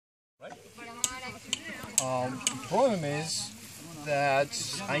The problem is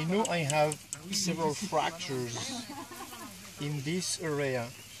that I know I have several fractures in this area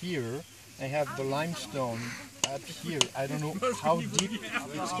here. I have the limestone up here. I don't know how deep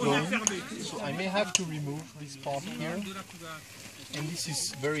it's going, so I may have to remove this part here. And this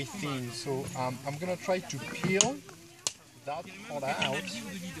is very thin, so I'm gonna try to peel that part out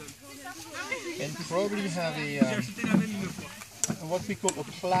and probably have a what we call a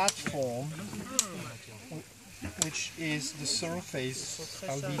platform, which is the surface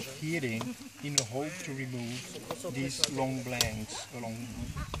I'll be hitting in the hope to remove these long blanks along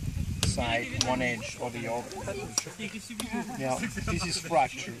side, one edge or the other. Now this is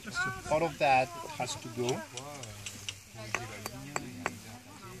fractured, so part of that has to go.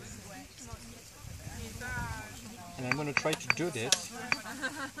 And I'm going to try to do this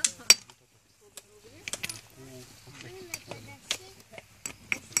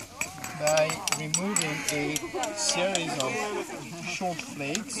by removing a series of short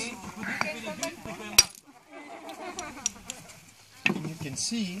flakes. And you can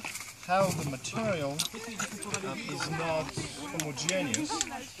see how the material is not homogeneous.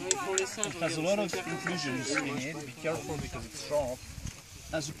 It has a lot of inclusions in it. Be careful because it's sharp,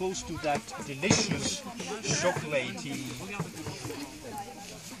 as opposed to that delicious chocolatey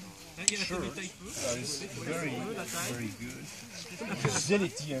shirt that is very, very good. Du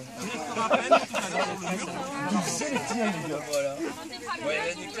zélétien. Du zélétien, les gars, voilà.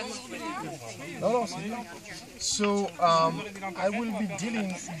 Non, non, c'est bien. So, I will be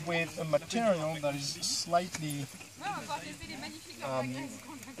dealing with a material that is slightly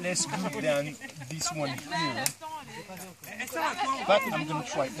less good than this one here. But I'm going to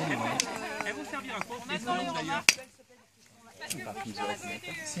try anyway.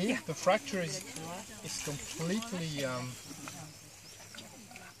 See, the fracture is completely,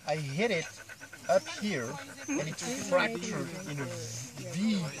 I hit it up here and it fractured in a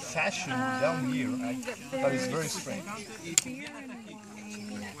V fashion down here. That is very strange.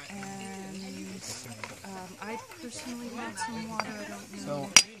 I personally want some water. I don't know. So,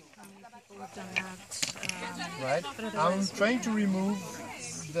 People have done that. right, I'm trying to remove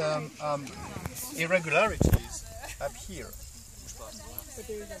the irregularities up here.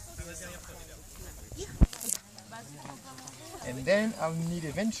 And then I'll need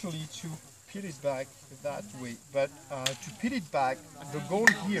eventually to peel it back that way. But to peel it back, the goal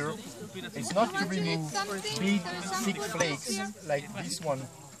here is not to remove big, thick flakes like this one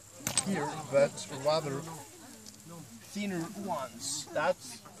here, but rather thinner ones.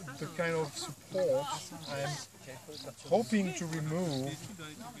 That's the kind of support I'm hoping to remove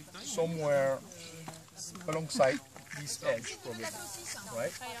somewhere alongside this edge, probably,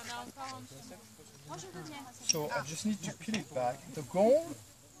 right? So I just need to peel it back. The goal,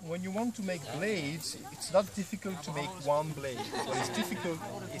 when you want to make blades, it's not difficult to make one blade. What is difficult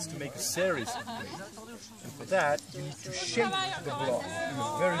is to make a series of blades. And for that, you need to shape the block in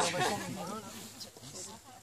a very specific